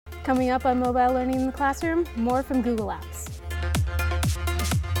Coming up on Mobile Learning in the Classroom, more from Google Apps.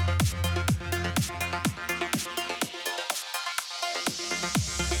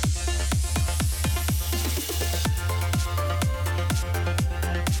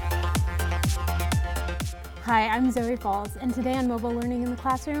 Hi, I'm Zoe Falls, and today on Mobile Learning in the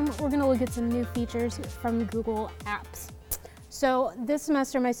Classroom, we're going to look at some new features from Google Apps. So this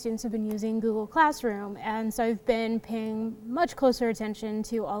semester, my students have been using Google Classroom, and so I've been paying much closer attention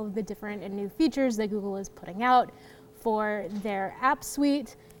to all of the different and new features that Google is putting out for their app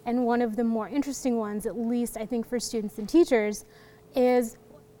suite. And one of the more interesting ones, at least I think for students and teachers, is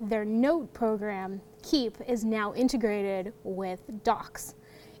their note program, Keep, is now integrated with Docs.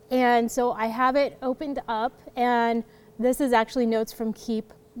 And so I have it opened up, and this is actually notes from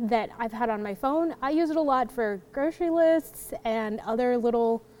Keep that I've had on my phone. I use it a lot for grocery lists and other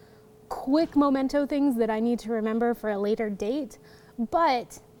little quick memento things that I need to remember for a later date.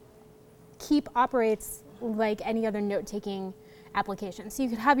 But Keep operates like any other note-taking application. So you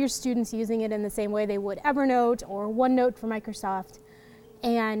could have your students using it in the same way they would Evernote or OneNote for Microsoft.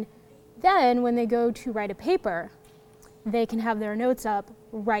 And then when they go to write a paper, they can have their notes up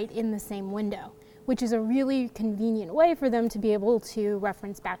right in the same window, which is a really convenient way for them to be able to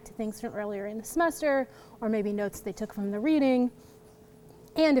reference back to things from earlier in the semester, or maybe notes they took from the reading.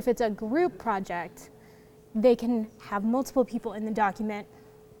 And if it's a group project, they can have multiple people in the document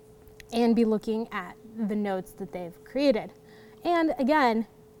and be looking at the notes that they've created. And again,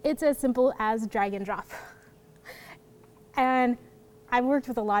 it's as simple as drag and drop. And I've worked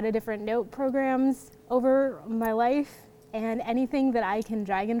with a lot of different note programs over my life, and anything that I can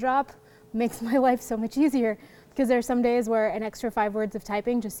drag and drop makes my life so much easier, because there are some days where an extra 5 words of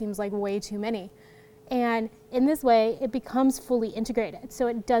typing just seems like way too many. And in this way, it becomes fully integrated. So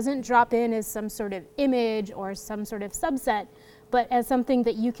it doesn't drop in as some sort of image or some sort of subset, but as something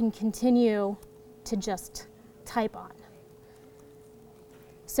that you can continue to just type on.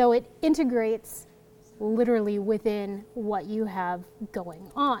 So it integrates literally within what you have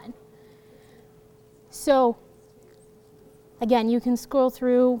going on. So again, you can scroll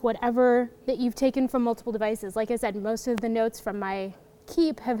through whatever that you've taken from multiple devices. Like I said, most of the notes from my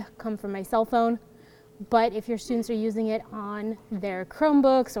Keep have come from my cell phone, but if your students are using it on their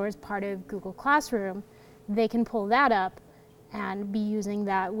Chromebooks or as part of Google Classroom, they can pull that up and be using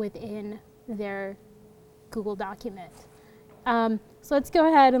that within their Google document. So let's go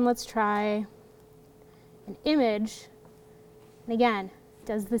ahead and let's try an image. And again, it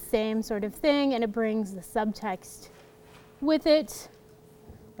does the same sort of thing, and it brings the subtext with it.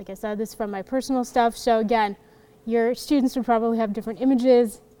 Like I said, this is from my personal stuff. So again, your students would probably have different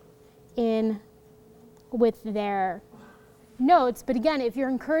images in with their notes. But again, if you're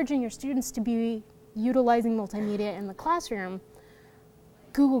encouraging your students to be utilizing multimedia in the classroom,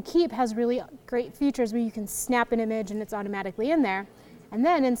 Google Keep has really great features where you can snap an image and it's automatically in there. And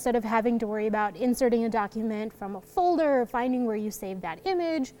then instead of having to worry about inserting a document from a folder or finding where you saved that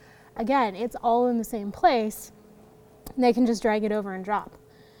image, again, it's all in the same place. And they can just drag it over and drop.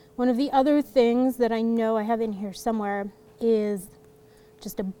 One of the other things that I know I have in here somewhere is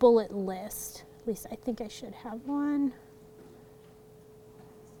just a bullet list. At least I think I should have one.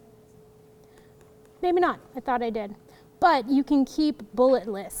 Maybe not. I thought I did. But you can keep bullet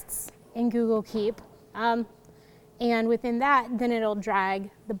lists in Google Keep. And within that, then it'll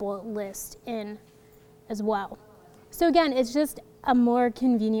drag the bullet list in as well. So again, it's just a more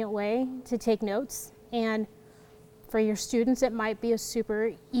convenient way to take notes. And for your students, it might be a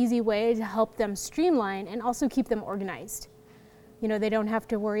super easy way to help them streamline and also keep them organized. You know, they don't have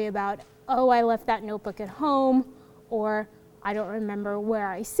to worry about, oh, I left that notebook at home, or I don't remember where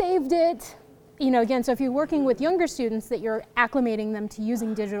I saved it. You know, again, so if you're working with younger students that you're acclimating them to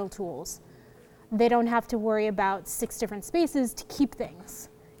using digital tools, they don't have to worry about 6 different spaces to keep things.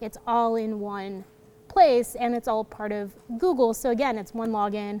 It's all in one place, and it's all part of Google. So again, it's one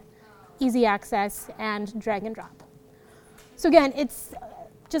login, easy access, and drag and drop. So again, it's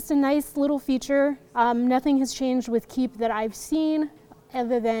just a nice little feature. Nothing has changed with Keep that I've seen,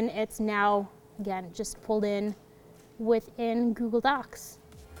 other than it's now, again, just pulled in within Google Docs.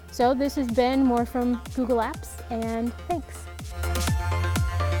 So this has been more from Google Apps, and thanks.